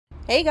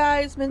Hey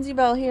guys, Minzy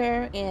Bell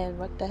here, and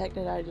what the heck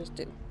did I just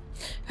do?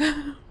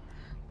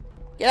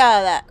 Get out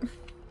of that.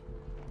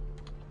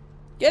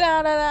 Get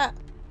out of that.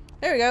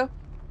 There we go.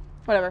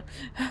 Whatever.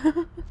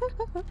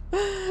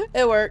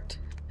 It worked.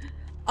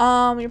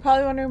 You're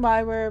probably wondering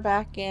why we're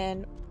back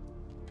in...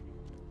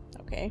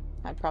 Okay,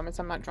 I promise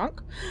I'm not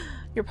drunk.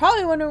 You're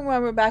probably wondering why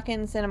we're back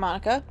in Santa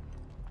Monica.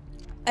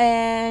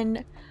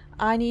 And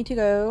I need to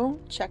go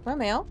check my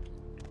mail.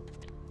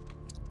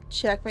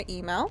 Check my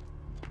email.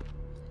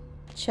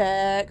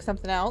 Check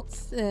something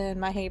else in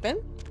my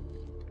haven.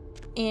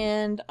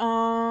 And,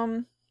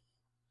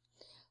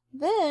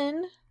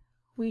 then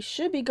we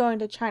should be going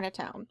to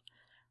Chinatown.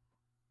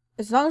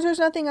 As long as there's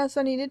nothing else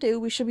I need to do,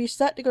 we should be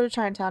set to go to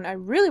Chinatown. I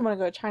really want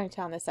to go to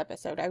Chinatown this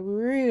episode. I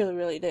really,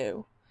 really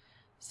do.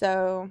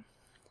 So,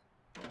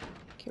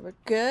 okay, we're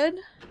good.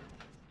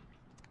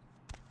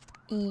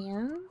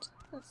 And,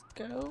 let's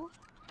go.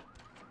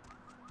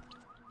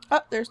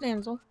 Oh, there's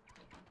Damsel.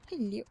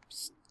 Hello.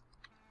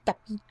 Stop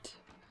it.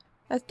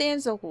 That's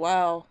Damsel.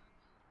 Wow.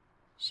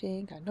 She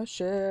ain't got no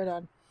shirt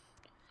on.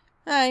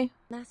 Hi.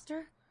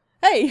 Master?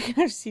 Hey, you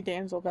can see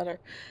Damsel better.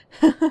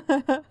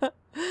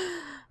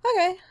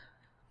 Okay.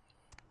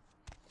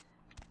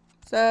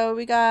 So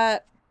we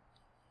got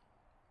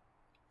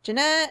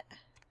Jeanette,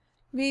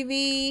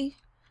 Vivi,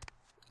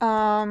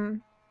 what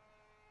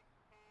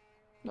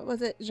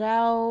was it?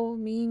 Zhao,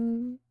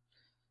 Ming,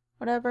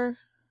 whatever.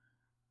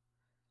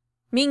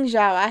 Ming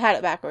Zhao. I had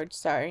it backwards,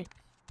 sorry.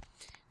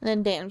 And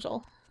then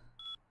Damsel.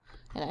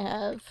 And I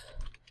have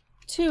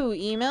 2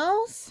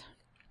 emails.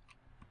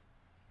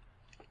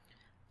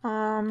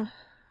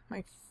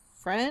 My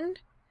friend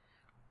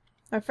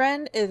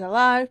is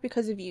alive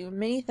because of you.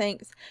 Many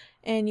thanks.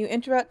 And you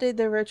interrupted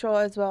the ritual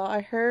as well.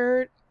 I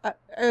heard.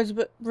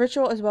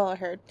 Ritual as well, I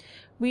heard.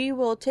 We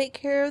will take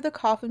care of the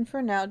coffin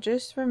for now.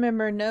 Just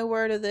remember, no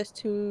word of this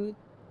to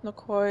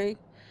LaCroix.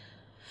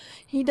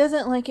 He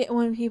doesn't like it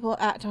when people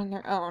act on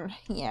their own.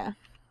 Yeah.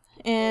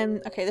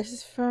 And, okay, this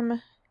is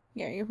from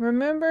Gary.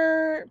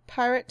 Remember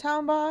Pirate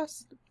Town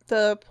Boss?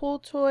 The pool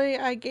toy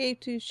I gave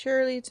to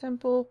Shirley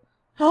Temple?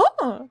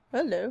 Oh,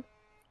 hello.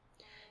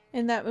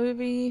 And that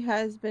movie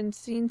has been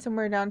seen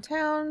somewhere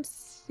downtown.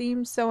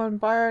 Seems someone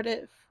borrowed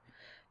it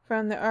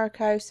from the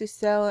archives to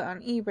sell it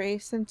on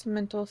eBay.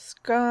 Sentimental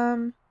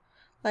scum.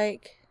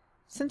 Like,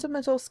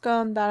 sentimental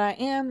scum that I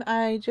am.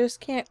 I just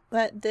can't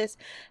let this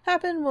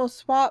happen. We'll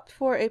swap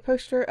for a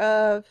poster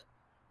of...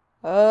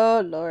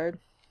 Oh, Lord.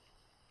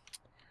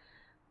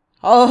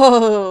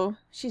 Oh,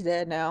 she's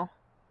dead now.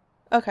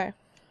 Okay.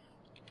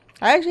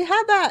 I actually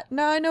had that.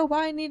 Now I know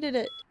why I needed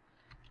it.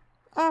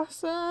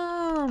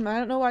 Awesome. I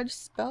don't know why I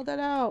just spelled that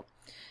out.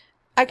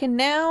 I can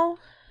now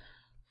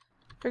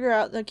figure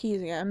out the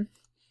keys again.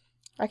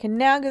 I can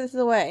now get this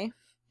away.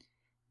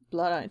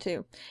 Blood on it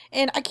too.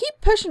 And I keep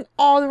pushing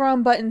all the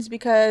wrong buttons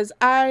because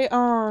I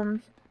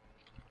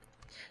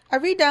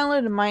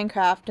re-downloaded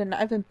Minecraft and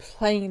I've been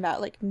playing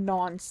that like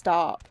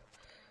non-stop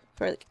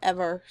for like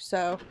ever.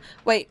 So,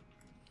 wait.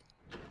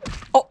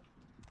 Oh.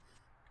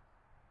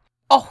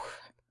 Oh.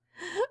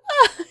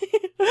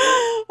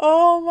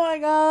 Oh my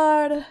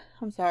god.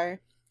 I'm sorry.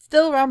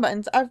 Still wrong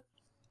buttons.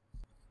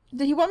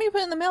 Did he want me to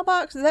put it in the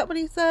mailbox? Is that what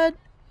he said?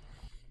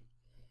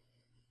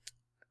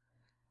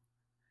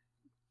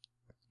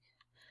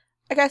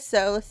 I guess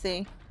so. Let's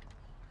see.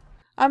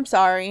 I'm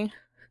sorry.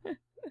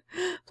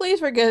 Please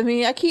forgive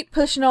me. I keep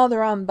pushing all the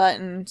wrong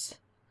buttons.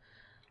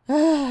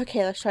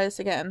 Okay, let's try this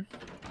again.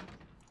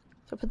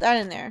 So put that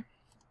in there.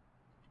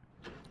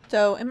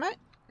 So, am I...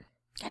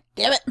 God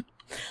damn it.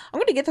 I'm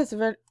gonna get this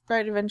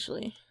right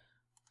eventually.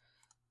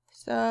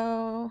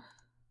 So...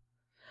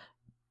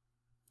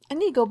 I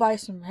need to go buy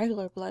some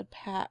regular blood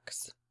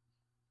packs.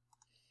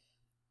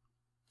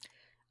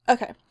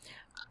 Okay.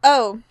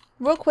 Oh,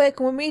 real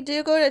quick, when we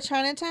do go to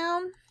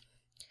Chinatown,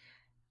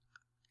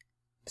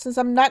 since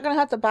I'm not going to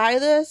have to buy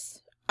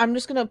this, I'm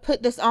just going to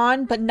put this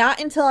on, but not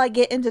until I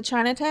get into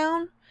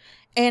Chinatown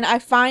and I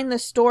find the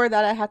store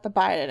that I have to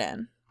buy it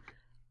in.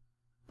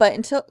 But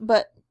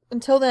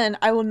until then,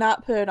 I will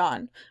not put it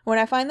on. When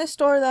I find the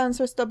store that I'm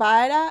supposed to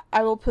buy it at,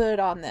 I will put it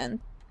on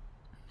then.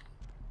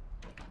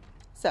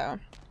 So...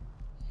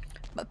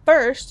 But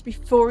first,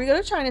 before we go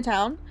to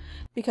Chinatown,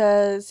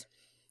 because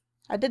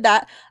I did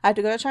that, I have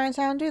to go to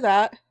Chinatown and do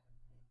that.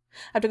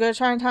 I have to go to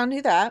Chinatown and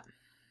do that.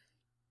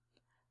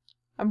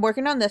 I'm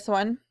working on this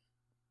one.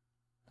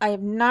 I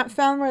have not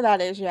found where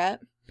that is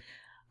yet.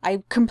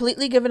 I've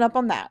completely given up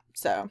on that.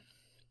 So,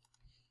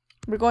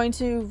 we're going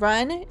to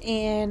run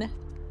and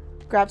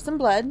grab some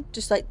blood,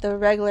 just like the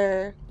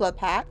regular blood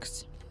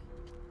packs.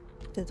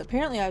 Since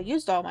apparently I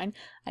used all mine.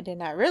 I did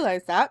not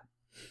realize that.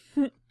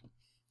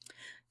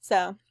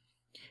 So...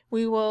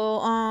 We will,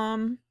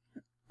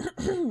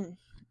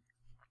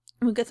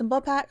 we'll get some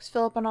blood packs,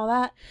 fill up on all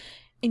that,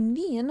 and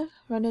then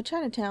run to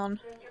Chinatown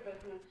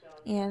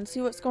and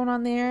see what's going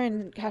on there,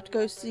 and have to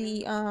go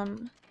see,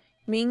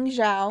 Ming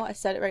Zhao. I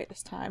said it right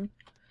this time.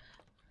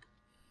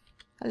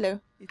 Hello.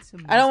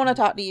 I don't want to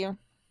talk to you.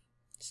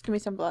 Just give me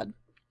some blood.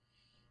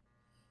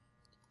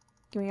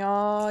 Give me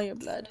all your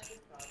blood.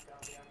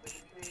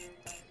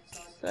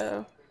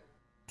 So,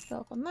 go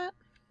up on that.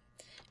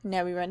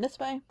 Now we run this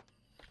way.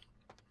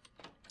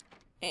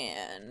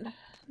 And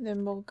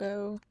then we'll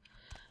go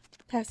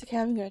past the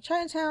cabin, go to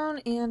Chinatown,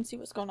 and see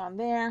what's going on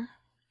there.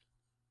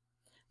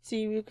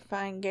 See if we can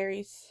find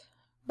Gary's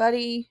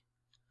buddy,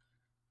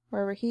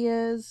 wherever he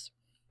is.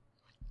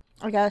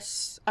 I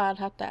guess I'd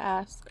have to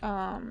ask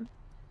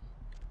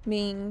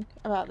Ming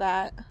about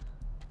that.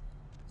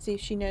 See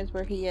if she knows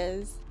where he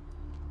is.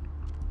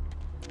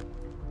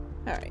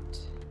 Alright.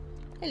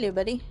 Hello,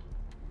 buddy.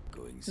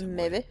 Going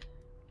somewhere. Maybe.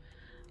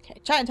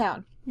 Okay,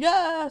 Chinatown.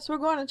 Yes, we're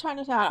going to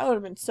Chinatown. I would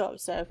have been so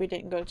upset if we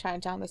didn't go to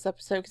Chinatown this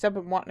episode, because I've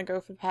been wanting to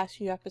go for the past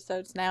few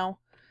episodes now.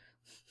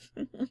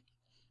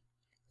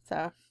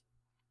 So,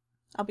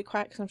 I'll be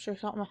quiet because I'm sure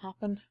something will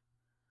happen.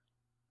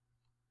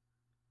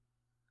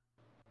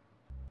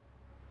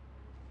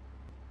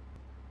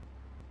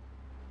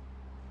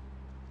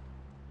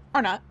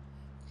 Or not.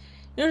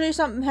 Usually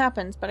something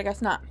happens, but I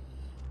guess not.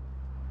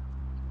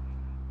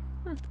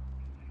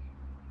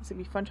 This would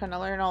be fun trying to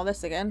learn all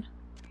this again.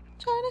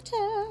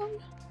 Chinatown!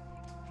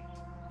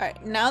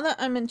 Alright, now that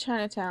I'm in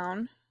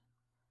Chinatown,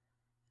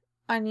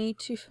 I need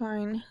to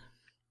find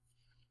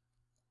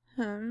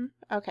him.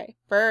 Okay,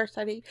 first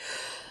I need...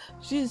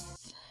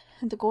 She's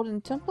at the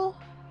Golden Temple?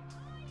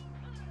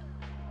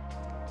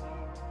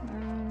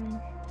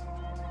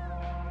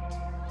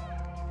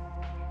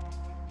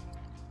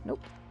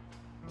 Nope.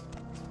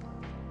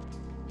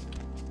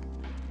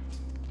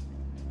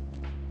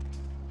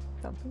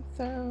 Don't think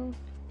so.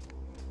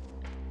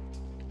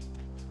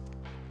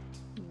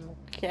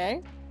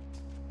 Okay.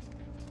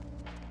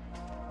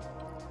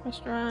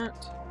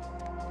 Restaurant.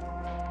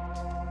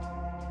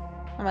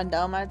 I'm a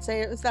dumb, I'd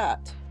say it was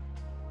that.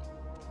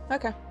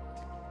 Okay.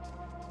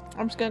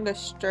 I'm just gonna go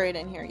straight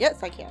in here.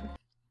 Yes, I can.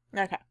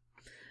 Okay.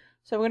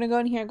 So we're gonna go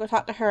in here and go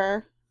talk to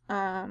her.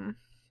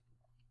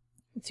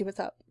 Let's see what's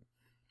up.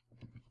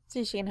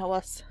 See if she can help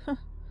us.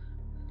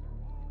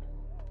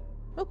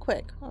 Real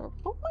quick. Are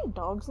both my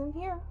dogs in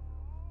here?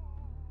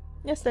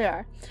 Yes, they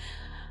are.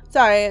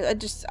 Sorry,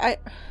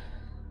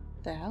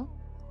 the hell?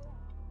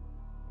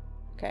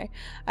 Okay.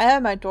 I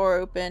have my door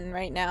open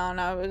right now and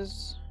I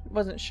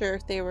wasn't sure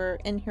if they were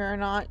in here or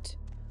not.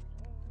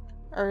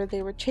 Or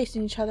they were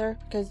chasing each other,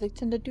 because they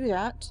tend to do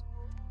that.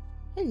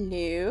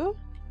 Hello.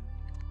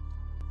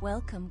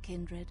 Welcome,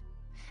 kindred.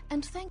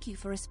 And thank you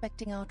for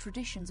respecting our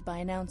traditions by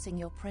announcing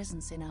your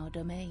presence in our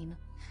domain.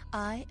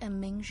 I am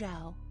Ming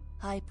Zhao,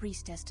 High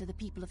Priestess to the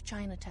people of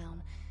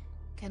Chinatown.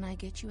 Can I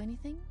get you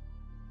anything?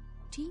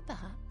 Tea,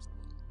 perhaps?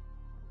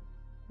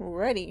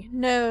 Alrighty.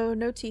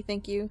 No tea,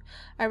 thank you.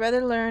 I'd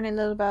rather learn a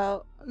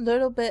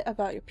little bit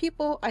about your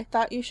people. I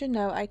thought you should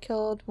know I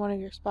killed one of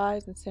your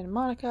spies in Santa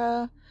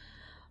Monica.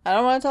 I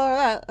don't want to tell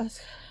her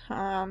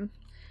that.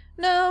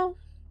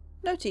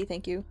 No tea,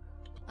 thank you.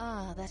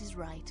 Ah, that is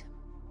right.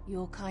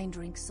 Your kind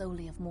drinks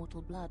solely of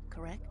mortal blood,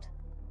 correct?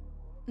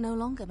 No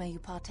longer may you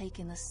partake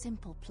in the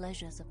simple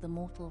pleasures of the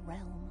mortal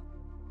realm.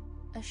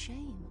 A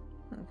shame.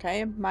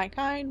 Okay, my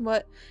kind?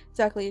 What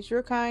exactly is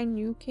your kind?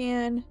 You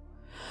can...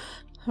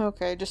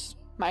 Okay, just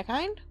my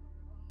kind?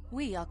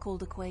 We are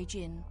called the Kuei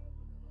Jin,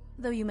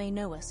 though you may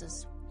know us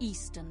as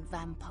Eastern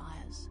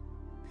vampires.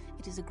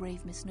 It is a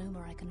grave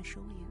misnomer, I can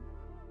assure you.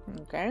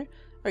 Okay.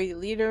 Are you the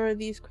leader of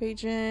these Kuei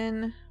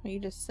Jin? Are you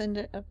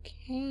descendant of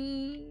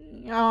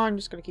Cain? Oh, I'm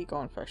just gonna keep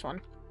going first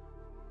one.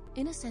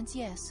 In a sense,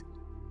 yes.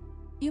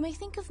 You may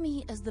think of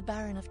me as the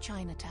Baron of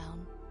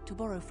Chinatown, to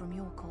borrow from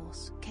your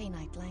course,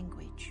 Cainite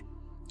language.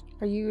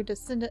 Are you a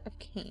descendant of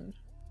Cain?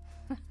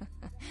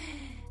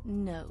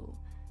 No.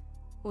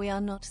 We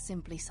are not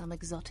simply some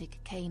exotic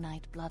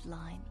Cainite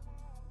bloodline.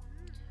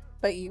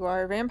 But you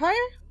are a vampire?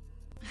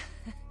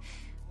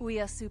 We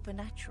are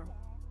supernatural.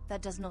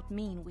 That does not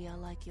mean we are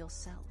like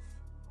yourself.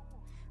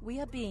 We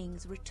are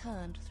beings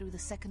returned through the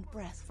second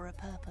breath for a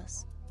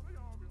purpose.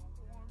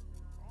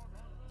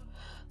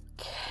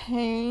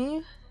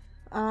 Okay.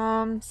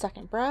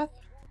 Second breath?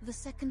 The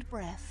second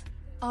breath,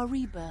 our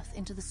rebirth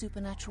into the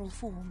supernatural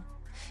form.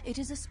 It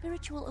is a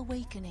spiritual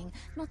awakening,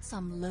 not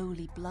some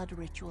lowly blood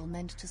ritual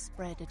meant to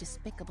spread a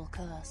despicable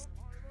curse.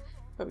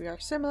 But we are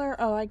similar.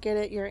 Oh, I get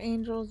it. You're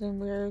angels and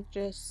we're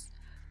just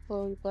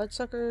lowly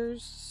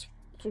bloodsuckers.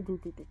 But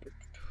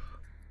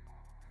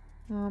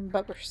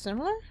we're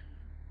similar?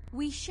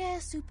 We share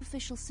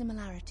superficial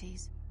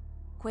similarities.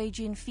 Kuei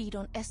Jin feed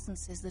on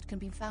essences that can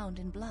be found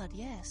in blood,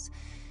 yes.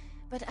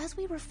 But as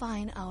we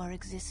refine our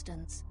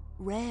existence,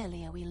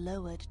 rarely are we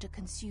lowered to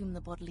consume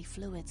the bodily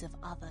fluids of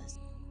others.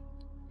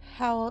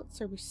 How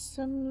else are we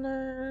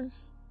similar?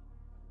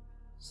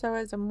 So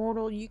as a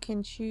mortal, you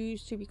can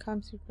choose to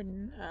become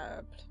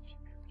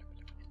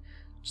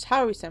just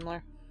how are we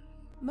similar?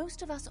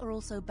 Most of us are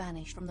also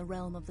banished from the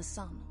realm of the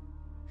sun.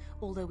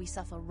 Although we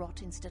suffer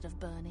rot instead of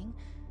burning,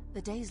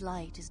 the day's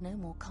light is no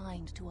more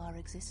kind to our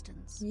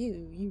existence.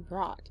 You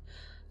rot.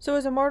 So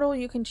as a mortal,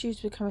 you can choose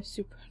to become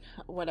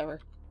a whatever.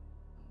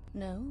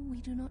 No,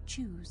 we do not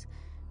choose,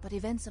 but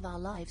events of our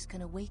lives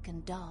can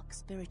awaken dark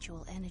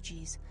spiritual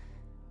energies.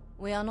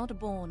 We are not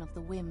born of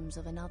the whims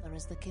of another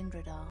as the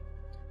kindred are.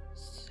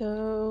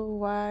 So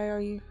why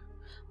are you...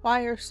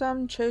 Why are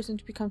some chosen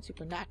to become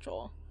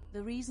supernatural?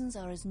 The reasons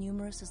are as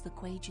numerous as the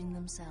Kuei-jin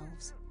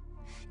themselves.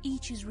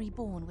 Each is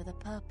reborn with a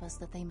purpose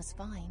that they must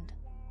find.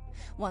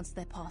 Once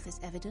their path is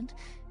evident,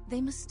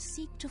 they must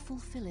seek to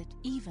fulfill it,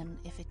 even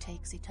if it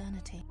takes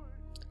eternity.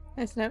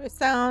 It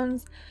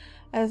sounds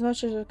as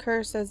much as a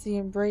curse as the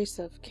embrace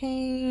of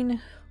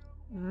Cain.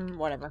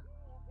 Whatever.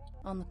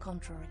 On the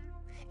contrary,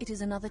 it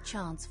is another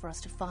chance for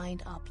us to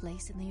find our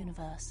place in the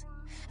universe.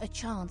 A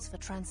chance for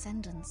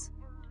transcendence.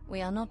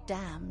 We are not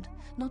damned,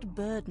 not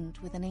burdened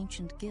with an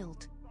ancient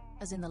guilt,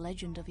 as in the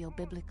legend of your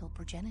biblical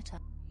progenitor.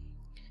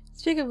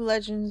 Speaking of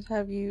legends,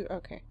 have you...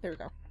 Okay, there we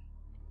go.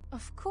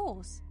 Of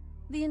course.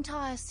 The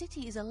entire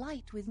city is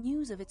alight with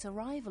news of its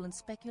arrival and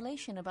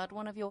speculation about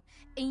one of your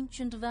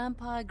ancient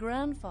vampire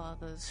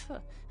grandfathers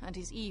and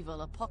his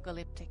evil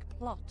apocalyptic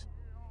plot.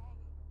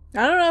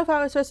 I don't know if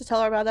I was supposed to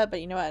tell her about that,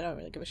 but you know what? I don't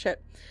really give a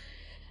shit.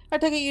 I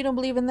take it you don't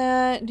believe in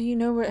that. Do you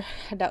know where...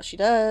 I doubt she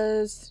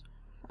does.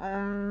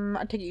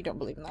 I take it you don't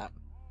believe in that.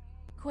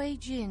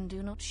 Kuei-jin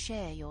do not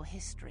share your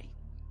history,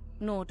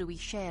 nor do we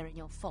share in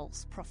your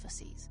false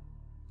prophecies.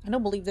 I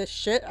don't believe this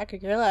shit. I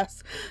could care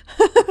less.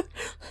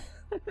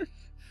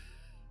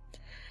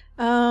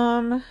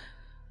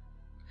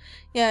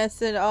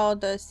 Yes, it all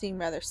does seem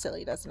rather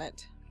silly, doesn't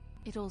it?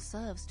 It all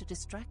serves to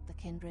distract the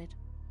kindred.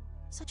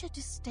 Such a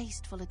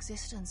distasteful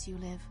existence you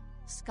live,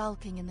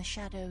 skulking in the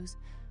shadows,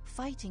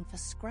 fighting for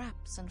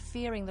scraps and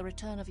fearing the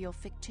return of your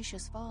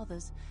fictitious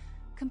fathers,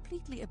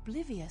 completely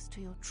oblivious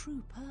to your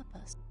true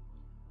purpose.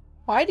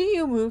 Why do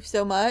you move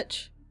so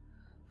much?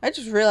 I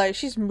just realized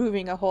she's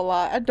moving a whole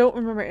lot. I don't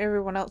remember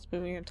everyone else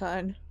moving a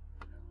ton.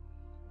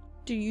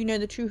 Do you know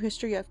the true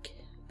history of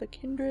the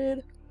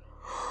kindred?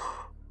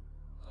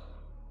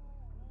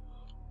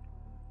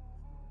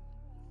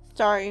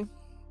 Sorry.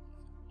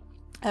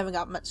 I haven't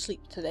got much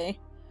sleep today.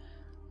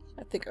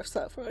 I think I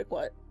slept for like,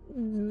 what?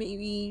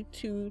 Maybe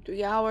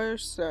 2-3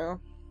 hours,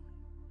 so...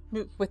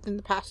 within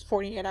the past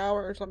 48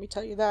 hours, let me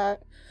tell you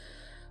that.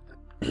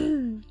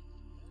 And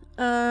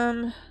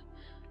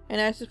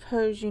I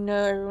suppose you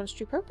know everyone's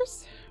true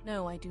purpose?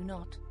 No, I do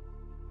not.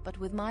 But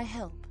with my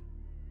help,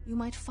 you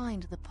might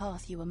find the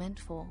path you were meant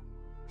for.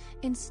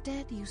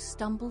 Instead, you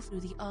stumble through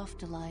the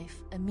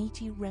afterlife, a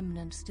meaty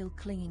remnant still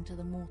clinging to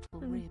the mortal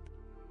rib.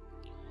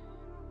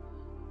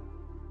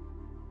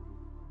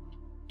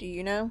 Do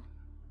you know?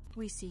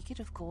 We seek it,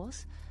 of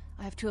course.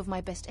 I have 2 of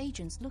my best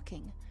agents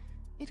looking.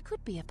 It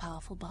could be a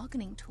powerful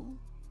bargaining tool.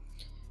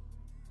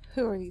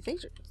 Who are these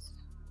agents?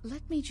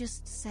 Let me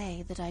just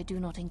say that I do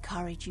not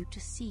encourage you to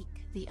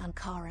seek the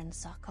Ankaran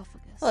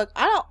sarcophagus. Look,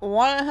 I don't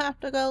want to have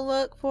to go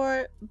look for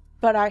it,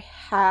 but I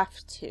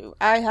have to.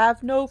 I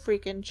have no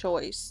freaking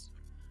choice.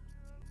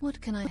 What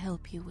can I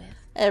help you with?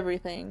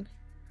 Everything.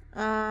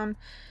 There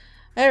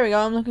we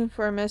go. I'm looking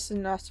for Miss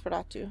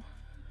Nosferatu.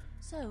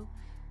 So,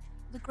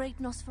 the great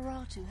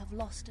Nosferatu have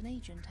lost an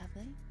agent, have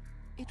they?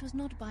 It was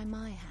not by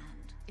my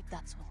hand, if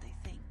that's what they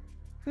think.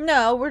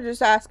 No, we're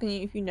just asking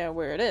you if you know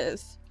where it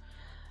is.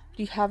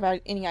 Do you have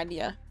any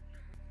idea?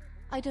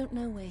 I don't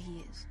know where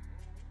he is.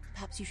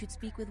 Perhaps you should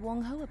speak with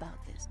Wong Ho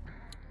about this.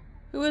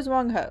 Who is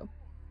Wong Ho?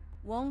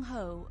 Wong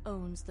Ho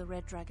owns the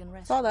Red Dragon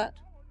restaurant. Saw that.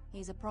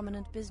 He's a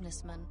prominent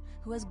businessman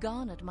who has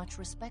garnered much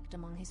respect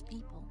among his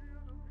people.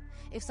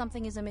 If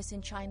something is amiss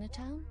in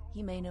Chinatown,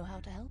 he may know how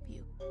to help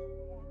you.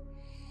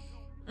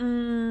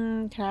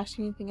 Can I ask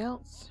you anything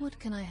else? What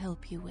can I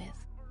help you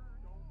with?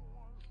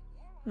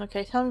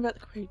 Okay, tell me about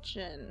the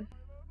Kuei-jin.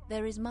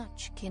 There is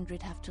much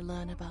kindred have to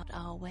learn about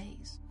our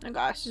ways. Oh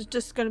gosh, it's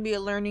just gonna be a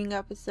learning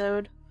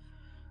episode.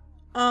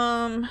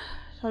 Tell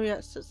me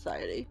about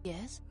society.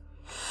 Yes?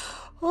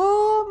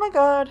 Oh my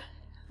god.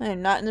 I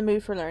am not in the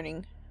mood for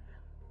learning.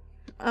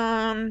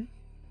 It's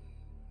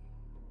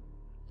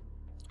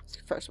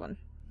the first one.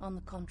 On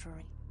the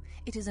contrary,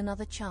 it is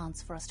another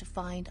chance for us to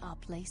find our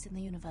place in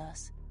the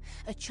universe.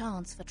 A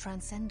chance for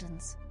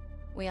transcendence.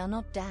 We are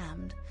not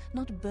damned,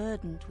 not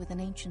burdened with an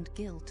ancient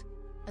guilt,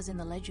 as in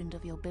the legend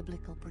of your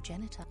biblical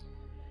progenitor.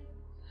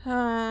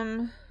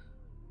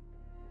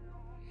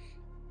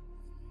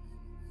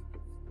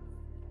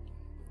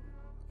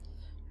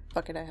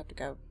 Fuck it, I have to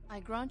go. I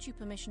grant you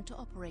permission to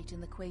operate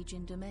in the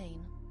Kuei-jin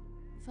domain.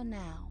 For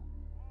now.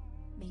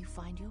 May you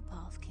find your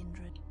path,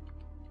 kindred.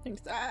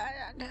 Thanks.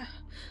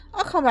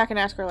 I'll come back and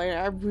ask her later.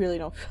 I really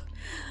don't feel...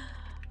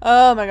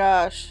 Oh my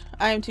gosh.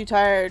 I am too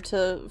tired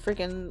to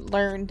freaking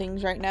learn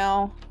things right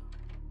now.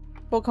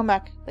 We'll come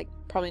back, like,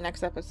 probably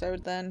next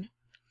episode then.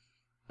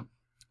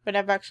 But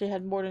I've actually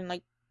had more than,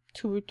 like,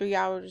 2 or 3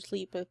 hours of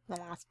sleep in the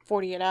last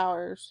 48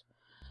 hours.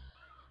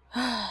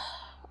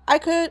 I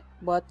could...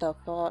 What the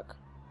fuck?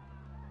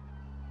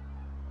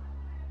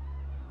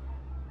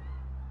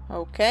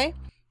 Okay.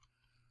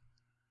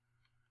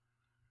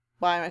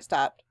 Why am I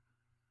stopped?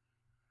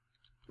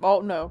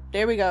 Oh no,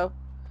 there we go.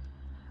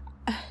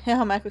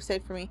 How Michael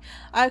saved for me.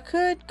 I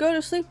could go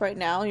to sleep right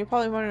now. You're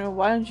probably wondering,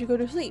 why don't you go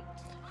to sleep?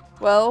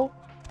 Well,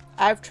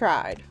 I've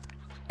tried.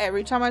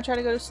 Every time I try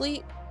to go to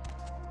sleep,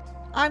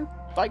 I'm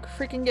like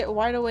freaking get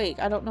wide awake.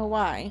 I don't know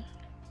why.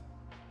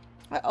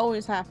 That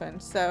always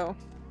happens, so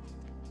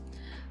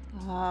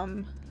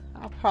I'll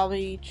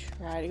probably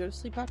try to go to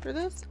sleep after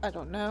this. I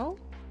don't know.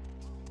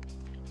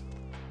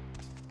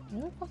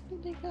 Where the fuck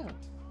did they go?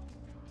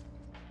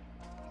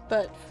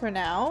 But for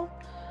now,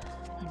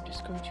 I'm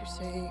just going to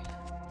say...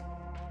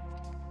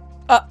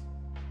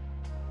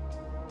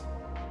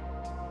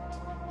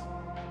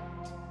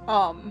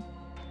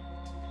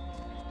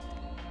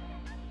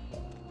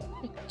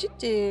 What you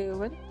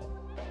doing?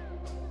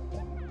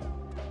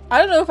 I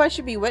don't know if I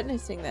should be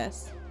witnessing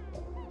this.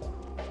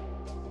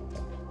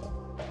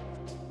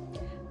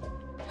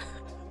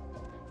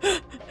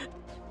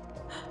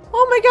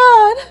 Oh my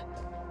god!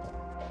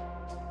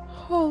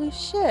 Holy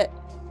shit.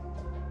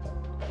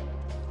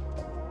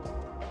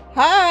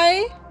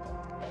 Hi!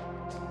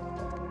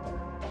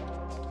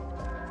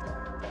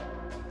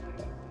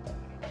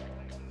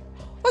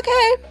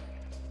 Okay.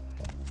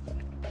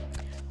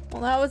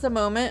 Well, that was a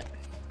moment.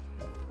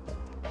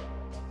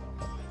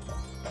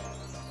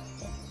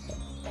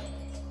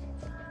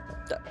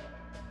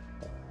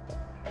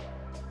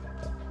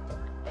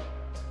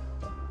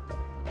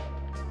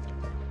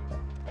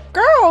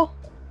 Girl!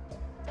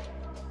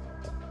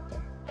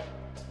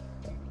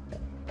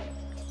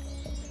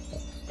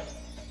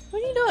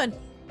 What are you doing?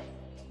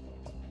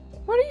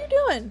 What are you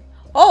doing?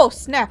 Oh,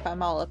 snap.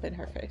 I'm all up in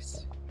her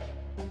face.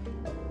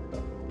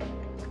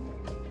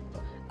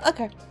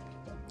 Okay.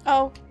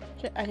 Oh,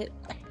 shit. I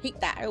hate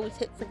that. I always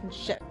hit freaking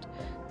shift.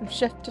 And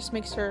shift just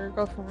makes her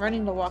go from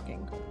running to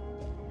walking.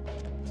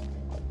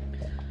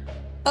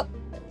 Oh.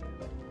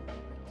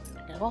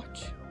 I gotta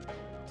watch.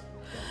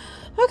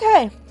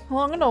 Okay.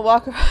 Well, I'm gonna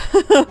walk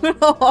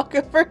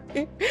over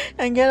here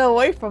and get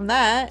away from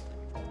that.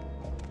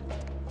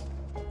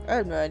 I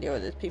have no idea where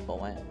these people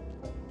went.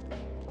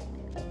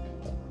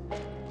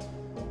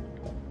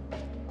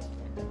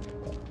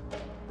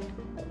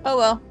 Oh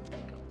well.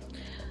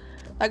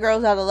 That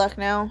girl's out of luck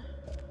now.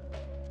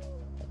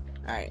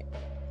 Alright.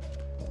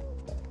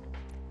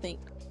 Think.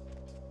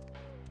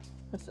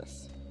 What's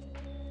this?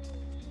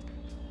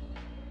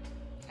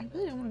 I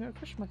really don't want to go to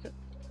Fish Market.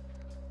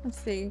 Let's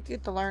see.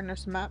 Get to learn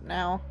this map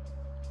now.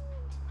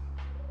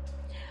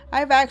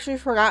 I've actually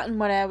forgotten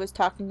what I was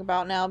talking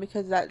about now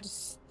because that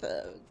just...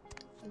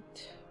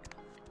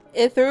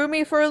 it threw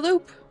me for a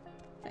loop.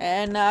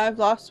 And now I've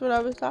lost what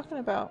I was talking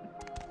about.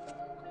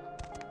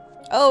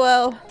 Oh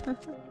well.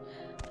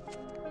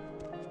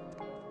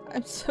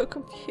 I'm so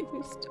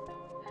confused.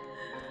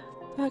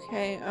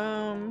 Okay,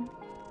 how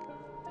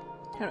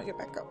do I get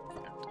back up?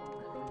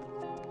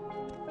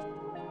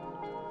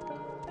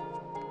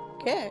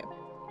 Okay.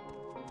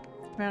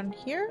 Around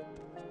here?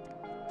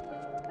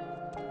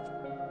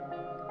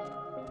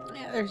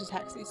 Yeah, there's a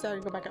taxi, so I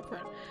go back up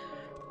front.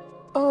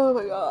 Oh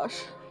my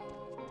gosh.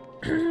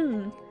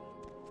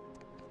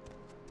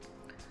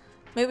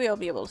 Maybe I'll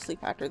be able to sleep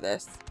after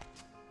this.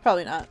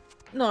 Probably not.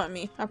 Not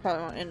me. I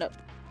probably won't end up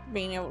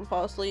being able to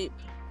fall asleep.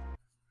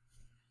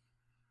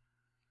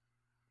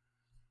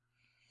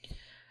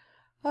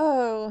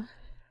 Oh.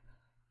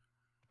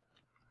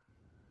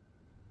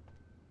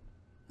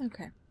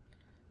 Okay.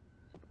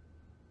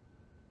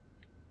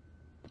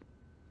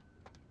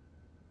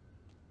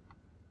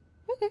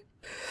 Okay.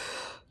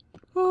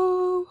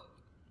 Oh.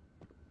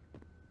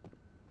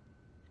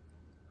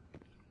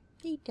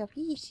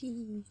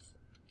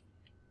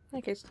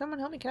 Okay, someone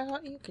help me. Can I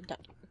help you?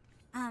 Kentucky.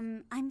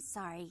 I'm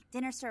sorry.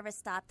 Dinner service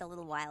stopped a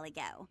little while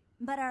ago,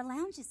 but our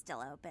lounge is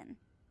still open.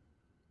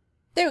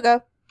 There we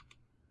go.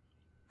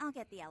 I'll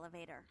get the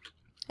elevator.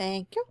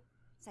 Thank you.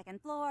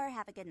 Second floor.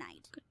 Have a good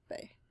night.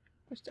 Goodbye.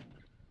 Where's the...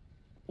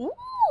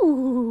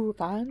 Ooh,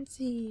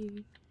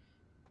 fancy.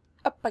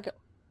 Up I go.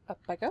 Up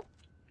I go.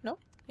 No.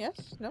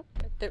 Yes. No.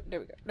 There we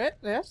go.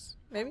 Yes.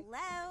 Maybe.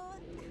 Hello?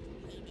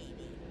 Hey, baby.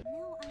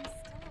 No, I'm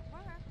still at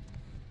work.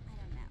 I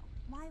don't know.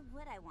 Why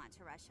would I want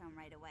to rush home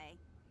right away?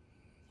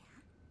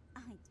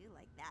 Yeah, I do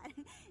like that.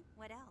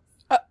 What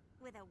else?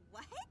 With a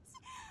what?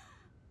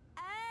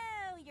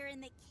 Oh, you're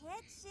in the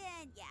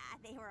kitchen. Yeah,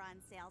 they were on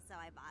sale, so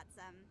I bought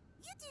some.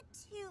 You do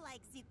too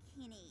like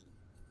zucchini.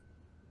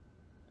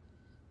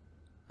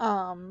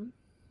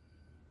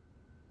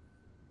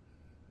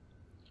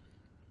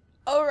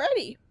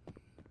 Alrighty.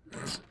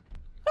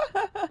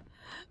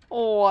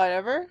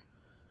 Whatever.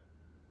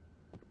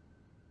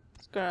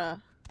 Just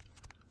gonna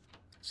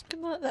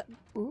let that.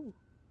 Ooh.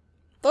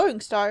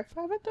 Throwing star.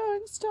 I have a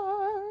throwing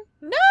star.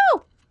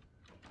 No!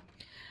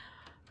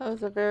 That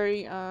was a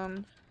very,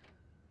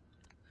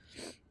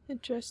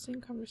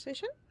 interesting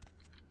conversation.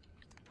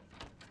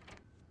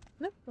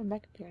 Nope, I'm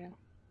back up here now.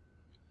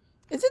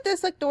 Is it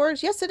this like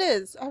doors? Yes, it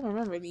is. I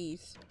remember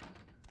these.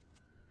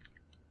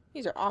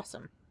 These are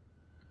awesome.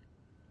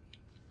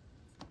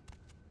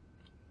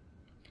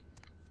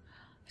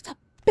 It's a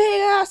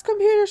big ass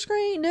computer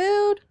screen,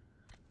 dude.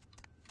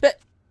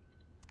 But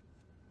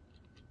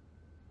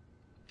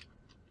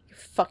you're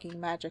fucking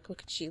magic.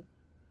 Look at you.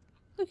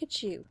 Look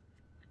at you.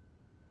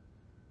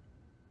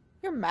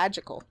 You're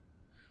magical.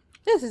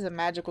 This is a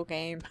magical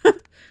game.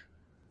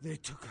 They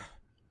took her.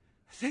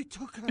 They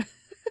took her.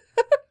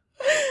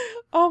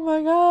 Oh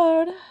my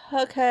god.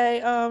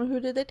 Okay, who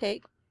did they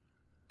take?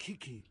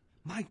 Kiki,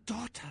 My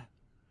daughter.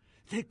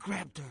 They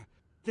grabbed her.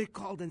 They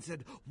called and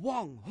said,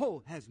 Wang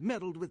Ho has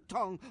meddled with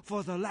Tong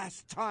for the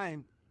last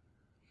time.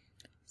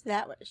 So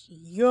that was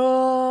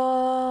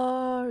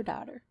your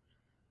daughter.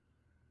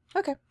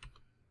 Okay.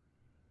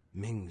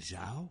 Ming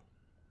Zhao?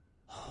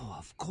 Oh,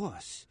 of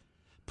course.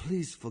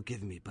 Please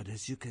forgive me, but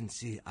as you can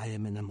see, I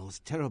am in a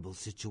most terrible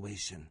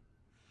situation.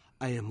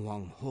 I am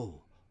Wang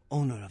Ho,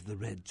 owner of the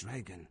Red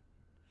Dragon.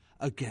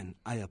 Again,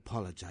 I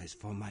apologize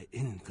for my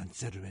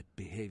inconsiderate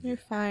behavior. You're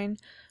fine.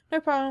 No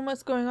problem.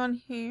 What's going on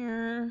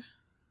here?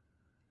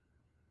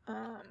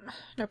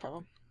 No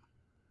problem.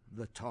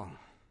 The Tong,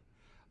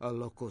 a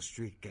local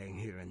street gang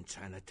here in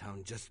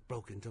Chinatown, just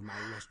broke into my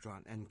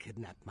restaurant and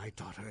kidnapped my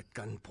daughter at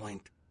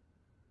gunpoint.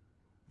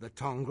 The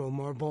Tong grow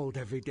more bold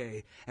every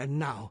day, and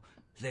now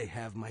they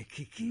have my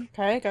Kiki.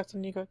 Okay, I got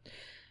something to go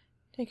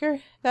take her.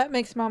 That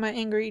makes Mama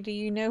angry. Do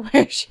you know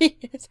where she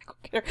is? Go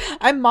get her.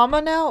 I'm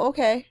Mama now?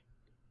 Okay.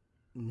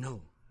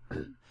 No.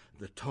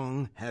 The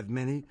Tong have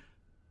many...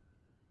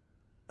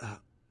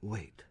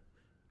 wait.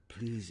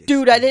 Please...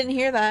 Dude, I didn't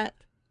hear that.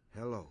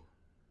 Hello.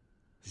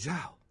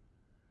 Zhao.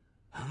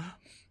 Huh?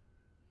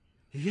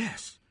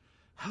 Yes.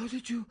 How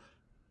did you...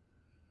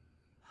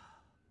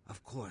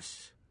 Of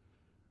course.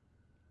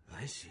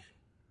 I see.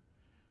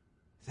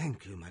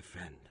 Thank you, my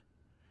friend.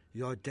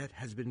 Your debt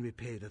has been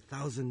repaid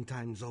 1,000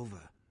 times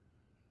over.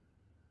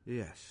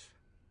 Yes.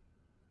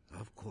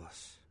 Of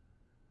course.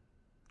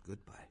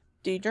 Goodbye.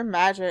 Dude, you're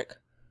magic.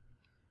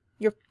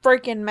 You're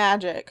freaking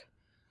magic.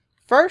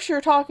 First you're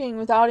talking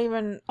without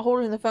even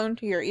holding the phone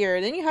to your ear.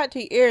 Then you had it to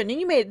your ear, and then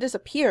you made it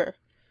disappear.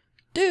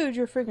 Dude,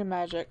 you're freaking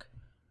magic.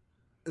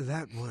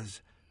 That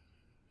was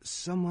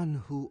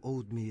someone who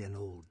owed me an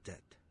old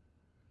debt.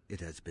 It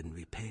has been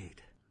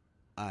repaid.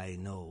 I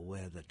know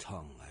where the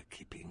Tong are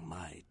keeping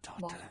my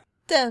daughter. Well,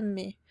 tell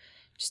me.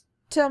 Just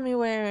tell me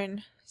where,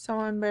 and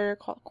someone better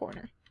call the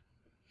corner.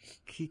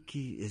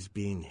 Kiki is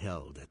being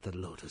held at the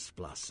Lotus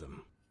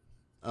Blossom,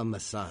 a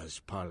massage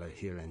parlor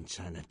here in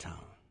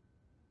Chinatown.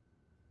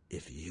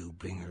 If you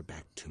bring her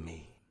back to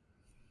me,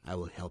 I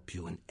will help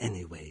you in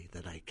any way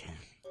that I can.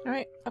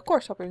 Alright, of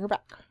course I'll bring her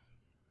back.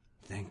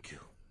 Thank you.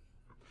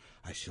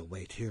 I shall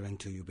wait here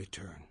until you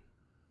return.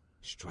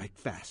 Strike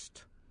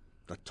fast.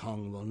 The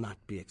Tong will not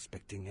be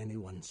expecting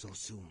anyone so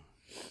soon.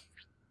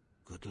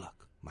 Good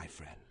luck, my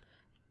friend.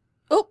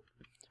 Oh,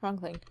 wrong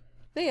thing.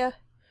 See ya.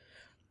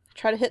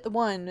 Try to hit the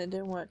one, it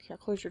didn't work. I'll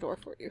close your door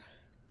for you.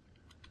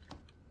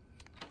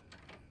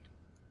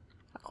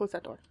 I'll close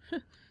that door.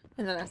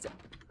 And then that's it.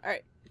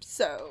 Alright,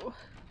 so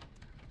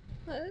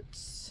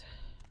let's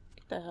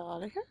get the hell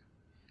out of here.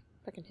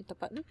 If I can hit the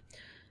button.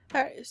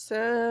 Alright,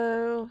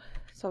 so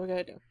that's all we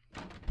gotta do.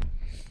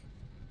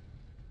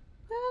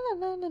 La,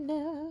 la, la, la,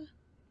 la.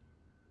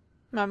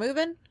 Am I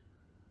moving?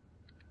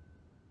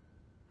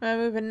 Am I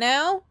moving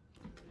now?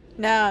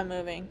 Now I'm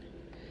moving.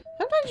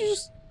 Sometimes you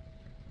just...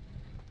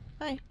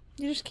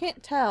 you just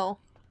can't tell.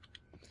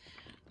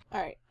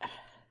 Alright.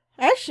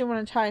 I actually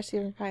want to try to see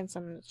if I can find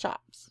some in the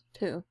shops,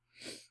 too.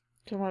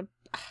 Because I want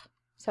to...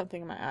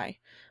 something in my eye.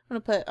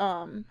 I'm going to put,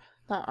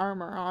 that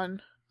armor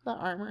on. That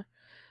armor.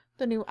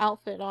 The new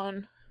outfit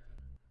on.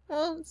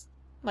 Well, it's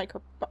like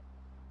her...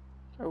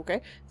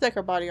 okay. It's like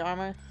her body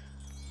armor.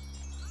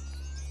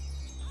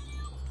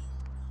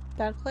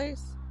 That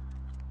place?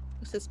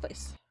 What's this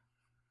place?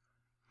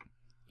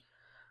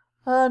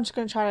 I'm just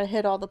gonna try to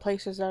hit all the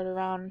places that are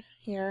around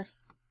here.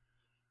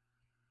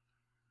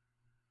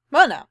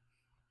 Well now.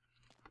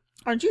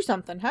 Aren't you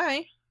something?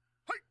 Hi.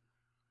 Hi.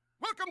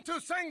 Welcome to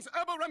Sang's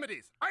Herbal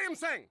Remedies. I am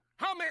Sang.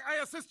 How may I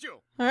assist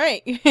you?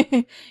 Alright.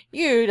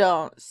 You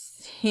don't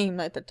seem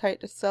like the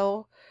type to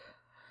sell.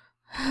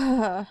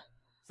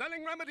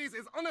 Selling remedies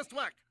is honest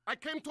work. I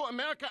came to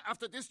America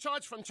after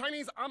discharge from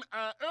Chinese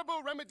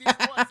herbal remedies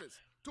courses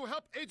to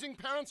help aging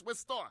parents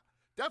restore.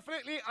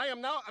 Definitely, I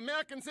am now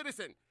American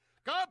citizen.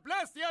 God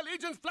bless the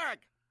Allegiance flag.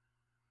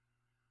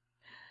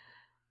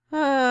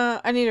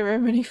 I need a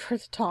remedy for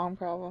the Tong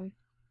problem.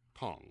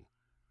 Tong,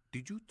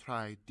 did you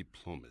try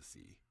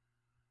diplomacy?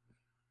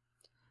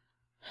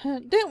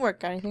 Didn't work.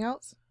 Got anything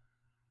else?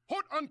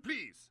 Hold on,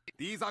 please.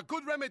 These are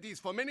good remedies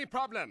for many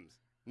problems.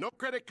 No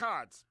credit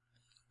cards.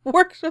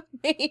 Works with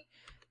me.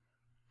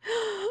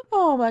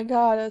 Oh my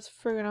god, that's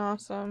friggin'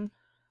 awesome.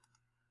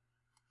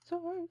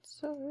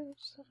 Swords.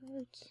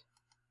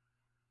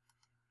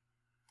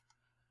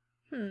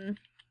 I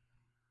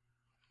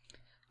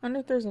wonder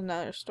if there's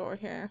another store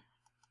here.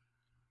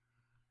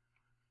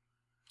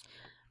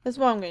 That's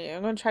what I'm gonna do.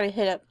 I'm gonna try to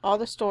hit up all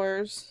the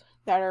stores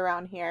that are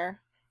around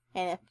here.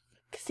 And if...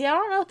 see, I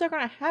don't know if they're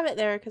gonna have it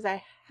there because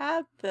I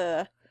have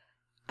the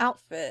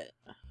outfit.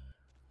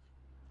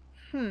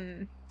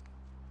 Come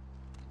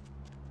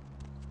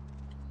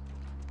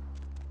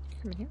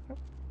in here. Nope.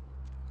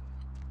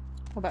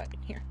 How about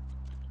in here?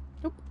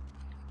 Nope.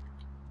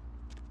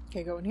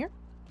 Okay, go in here.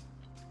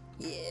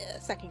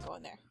 Yes, I can go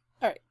in there.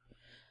 Alright.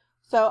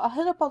 So, I'll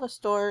hit up all the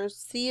stores,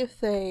 see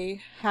if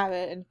they have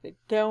it, and if they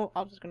don't,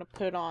 I'm just gonna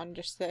put it on,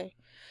 just say...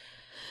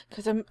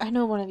 because I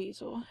know one of these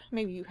will...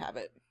 maybe you have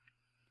it.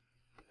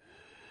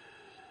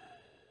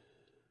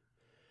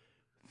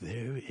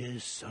 There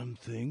is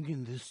something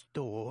in this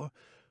store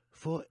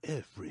for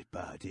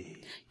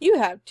everybody. You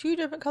have 2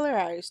 different color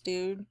eyes,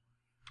 dude.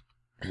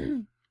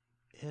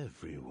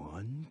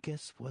 Everyone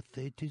gets what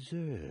they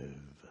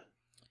deserve.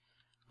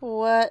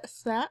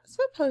 What's that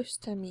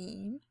supposed to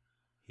mean?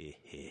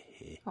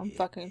 I'm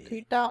fucking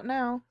creeped out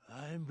now.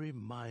 I'm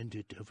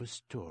reminded of a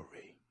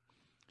story.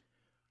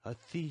 A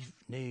thief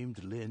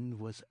named Lin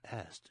was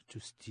asked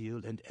to steal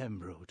an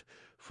emerald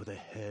for the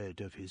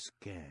head of his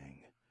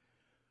gang.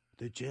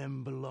 The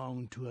gem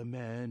belonged to a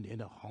man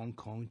in a Hong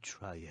Kong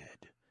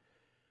triad.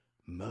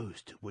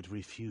 Most would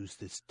refuse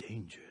this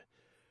danger,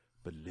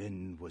 but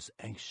Lin was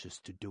anxious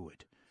to do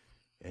it,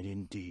 and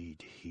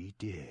indeed he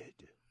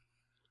did.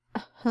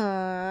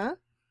 Huh?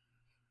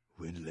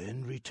 When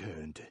Lin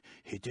returned,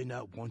 he did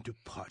not want to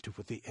part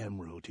with the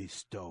emerald he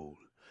stole.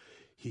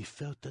 He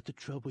felt that the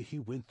trouble he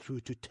went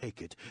through to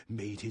take it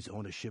made his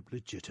ownership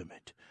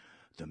legitimate.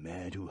 The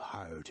man who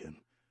hired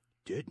him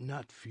did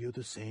not feel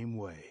the same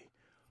way,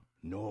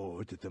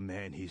 nor did the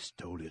man he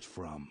stole it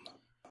from.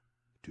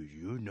 Do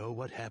you know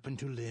what happened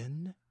to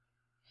Lin?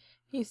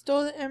 He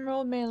stole the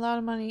emerald, made a lot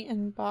of money,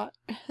 and bought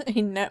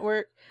a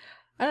network.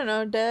 I don't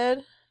know,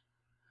 Dad.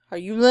 Are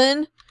you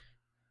Lin?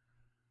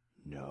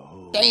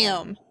 No.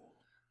 Damn.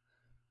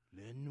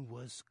 Lin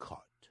was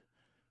caught.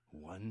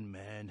 One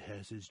man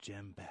has his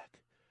gem back,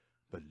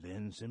 but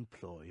Lin's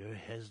employer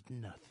has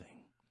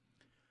nothing.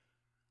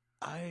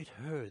 I'd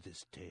heard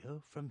this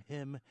tale from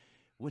him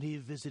when he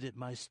visited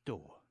my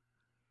store.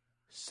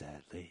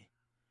 Sadly,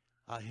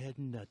 I had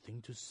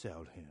nothing to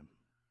sell him.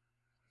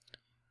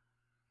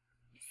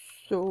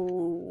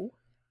 So...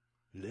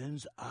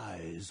 Lin's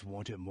eyes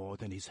wanted more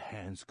than his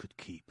hands could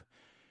keep.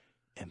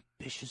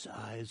 Ambitious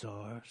eyes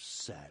are,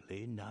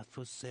 sadly, not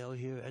for sale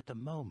here at the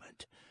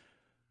moment,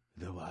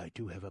 though I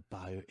do have a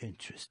buyer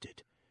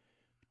interested.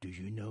 Do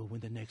you know when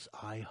the next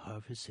eye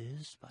harvest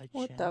is, by chance?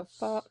 What the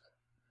fuck?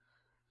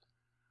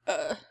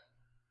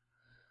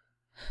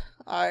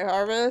 Eye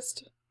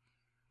harvest?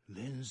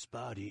 Lin's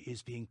body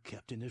is being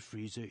kept in the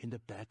freezer in the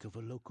back of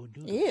a local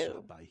noodle Ew.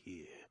 shop, I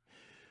hear.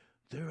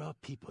 There are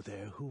people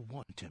there who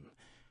want him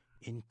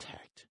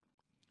intact,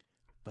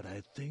 but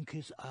I think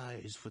his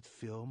eyes would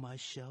fill my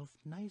shelf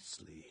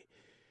nicely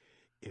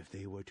if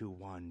they were to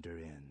wander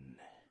in.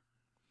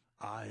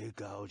 Eye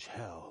gouge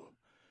hell,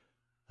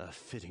 a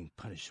fitting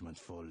punishment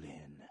for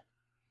Lin.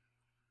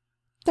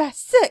 That's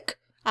sick!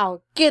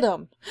 I'll get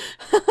him!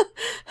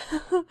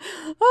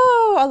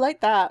 Oh, I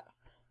like that.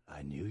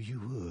 I knew you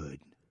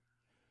would.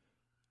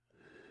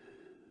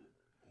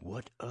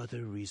 What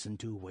other reason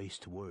to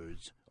waste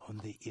words on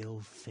the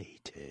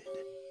ill-fated?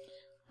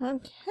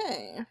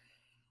 Okay.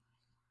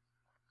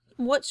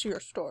 What's your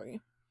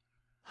story?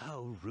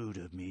 How rude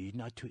of me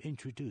not to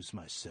introduce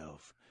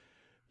myself.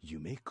 You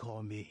may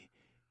call me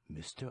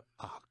Mr.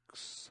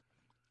 Ox.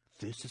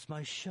 This is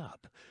my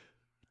shop.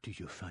 Do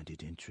you find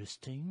it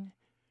interesting?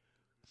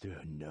 There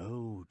are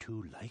no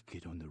two like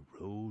it on the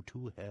road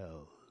to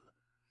hell.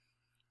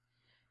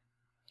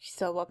 You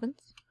sell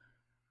weapons?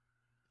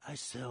 I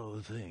sell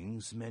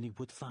things many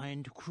would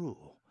find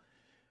cruel,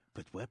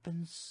 but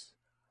weapons?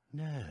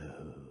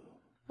 No.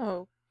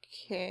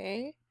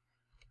 Okay.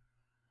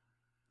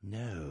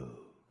 No.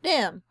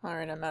 Damn!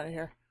 Alright, I'm out of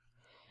here.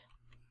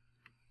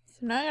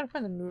 So now I gotta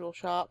find the noodle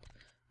shop.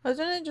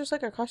 Wasn't it just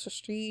like across the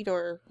street,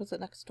 or was it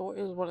next door?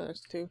 It was one of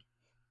those two.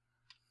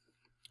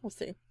 We'll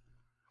see.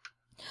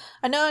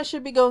 I know I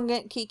should be going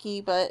get Kiki,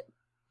 but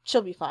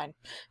she'll be fine.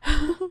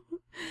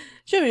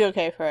 She'll be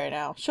okay for right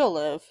now. She'll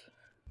live.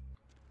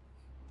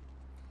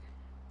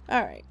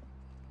 Alright.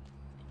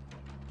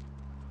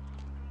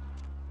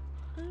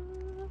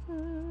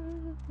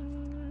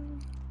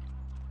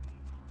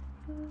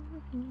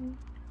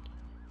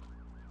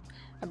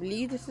 I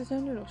believe this is a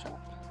noodle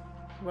shop.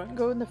 I won't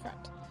go in the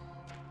front.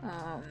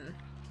 I'm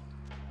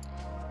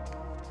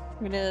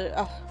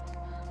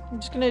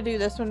just gonna do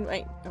this one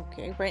right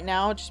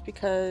now, just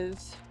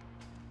because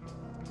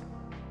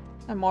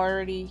I'm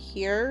already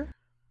here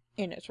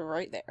and it's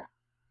right there.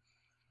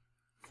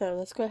 So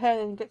let's go ahead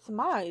and get some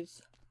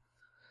eyes.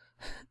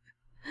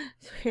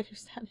 So here that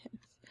is.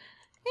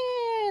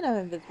 And I'm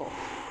invisible.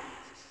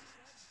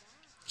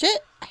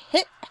 Shit! I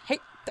hate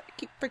that. I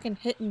keep freaking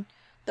hitting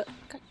the.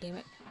 God damn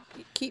it.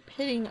 I keep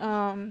hitting,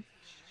 yeah,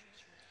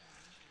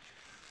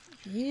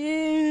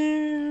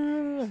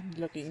 I'm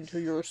looking into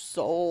your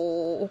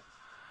soul.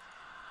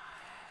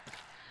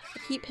 I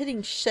keep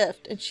hitting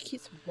shift and she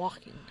keeps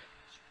walking.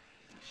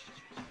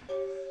 The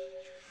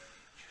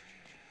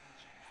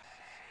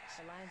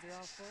lines are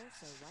all full,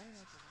 so why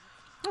not?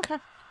 Okay.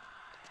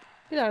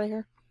 Get out of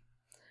here.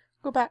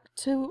 Go back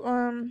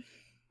to,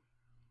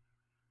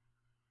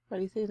 what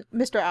do you say?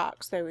 Mr.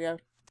 Ox. There we go.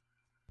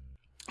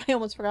 I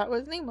almost forgot what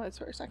his name was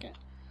for a second.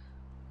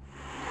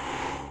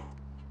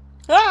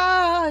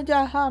 Ah!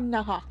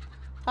 Naha.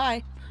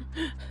 Hi.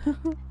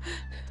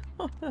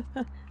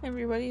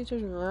 Everybody's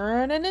just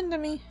running into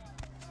me.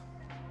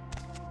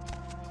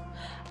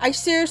 I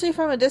seriously,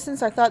 from a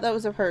distance, I thought that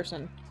was a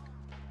person.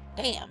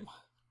 Damn.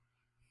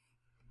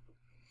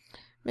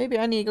 Maybe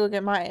I need to go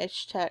get my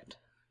edge checked.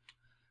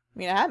 I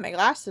mean, I have my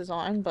glasses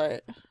on,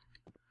 but...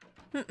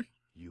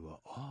 You are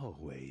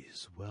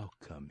always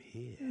welcome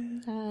here.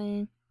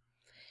 Hi.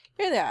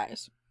 Here are the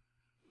eyes.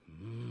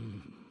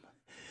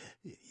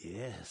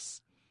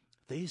 Yes,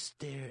 they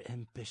stare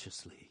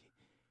ambitiously.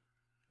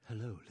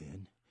 Hello,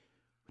 Lynn.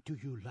 Do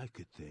you like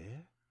it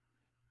there?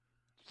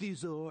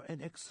 These are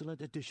an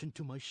excellent addition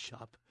to my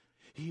shop.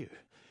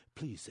 Here,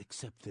 please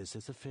accept this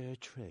as a fair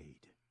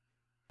trade.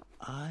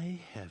 I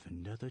have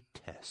another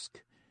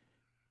task,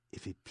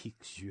 if it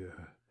piques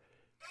your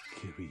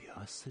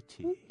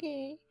curiosity.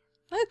 Okay.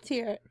 Let's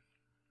hear it.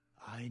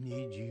 I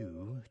need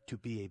you to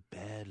be a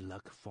bad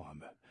luck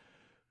farmer.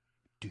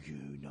 Do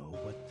you know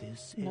what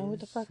this is? No, what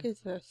the fuck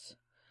is this?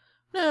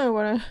 No,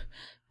 why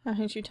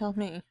don't you tell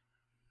me?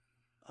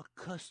 A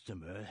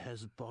customer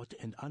has bought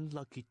an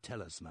unlucky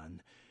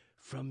talisman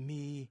from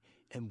me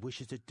and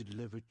wishes it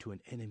delivered to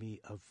an enemy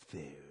of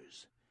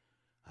theirs.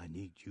 I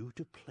need you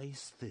to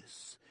place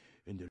this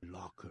in the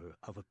locker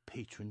of a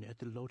patron at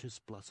the Lotus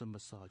Blossom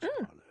Massage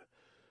Parlor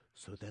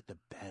so that the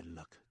bad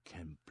luck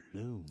can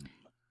bloom.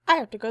 I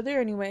have to go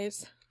there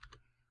anyways.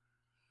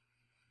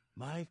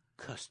 My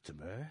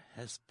customer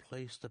has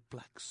placed a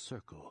black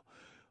circle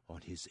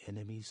on his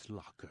enemy's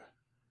locker.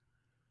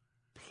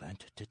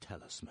 Plant the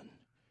talisman.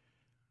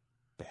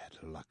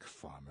 Bad luck,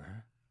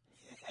 farmer.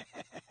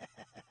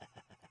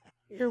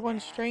 You're one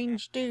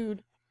strange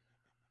dude.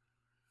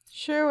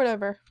 Sure,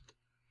 whatever.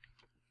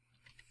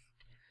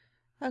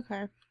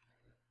 Okay.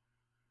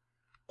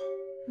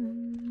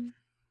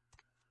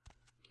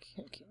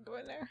 Can't go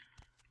in there.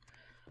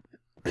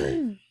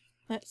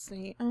 Let's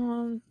see.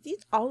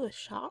 These all the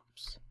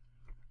shops.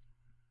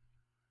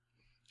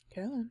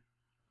 Go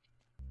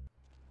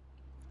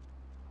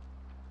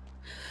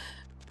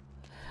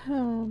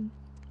on.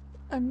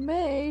 I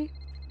may.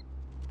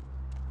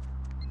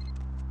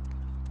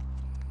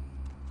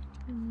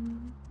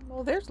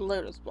 Well, there's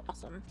Lotus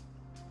Blossom.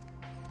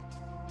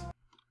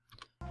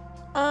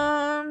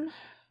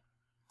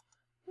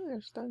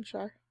 There's Stone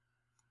Shard.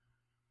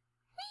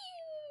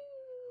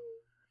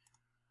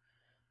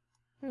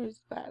 There's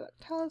Bad Luck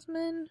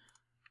Talisman.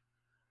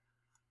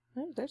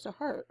 Oh, there's a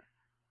heart.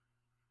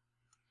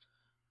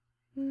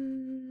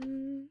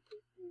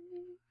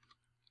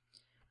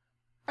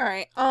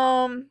 Alright,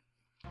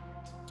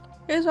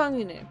 here's what I'm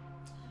gonna do.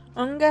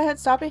 I'm gonna go ahead and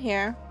stop it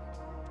here.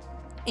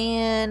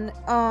 And,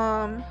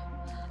 I'm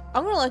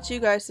gonna let you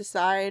guys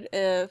decide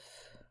if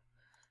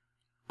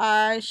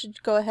I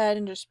should go ahead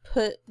and just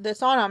put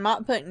this on. I'm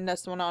not putting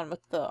this one on with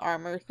the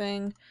armor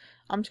thing.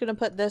 I'm just gonna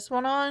put this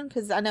one on,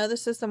 because I know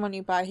this is the one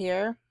you buy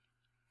here.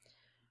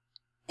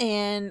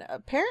 And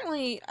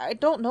apparently, I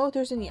don't know if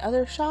there's any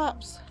other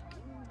shops.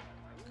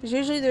 Because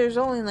usually there's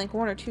only like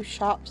 1 or 2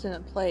 shops in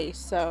a place,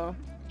 so...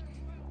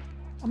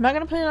 I'm not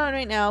going to put it on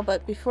right now,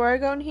 but before I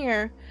go in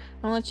here,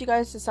 I'm going to let you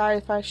guys decide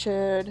if I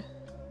should...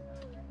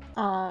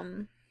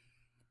 Come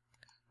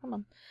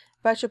on.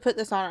 If I should put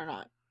this on or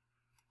not.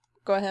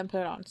 Go ahead and put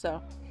it on,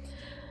 so...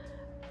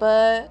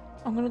 But,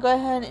 I'm going to go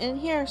ahead and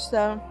end here,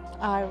 so...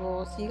 I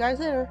will see you guys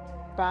later.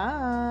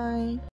 Bye!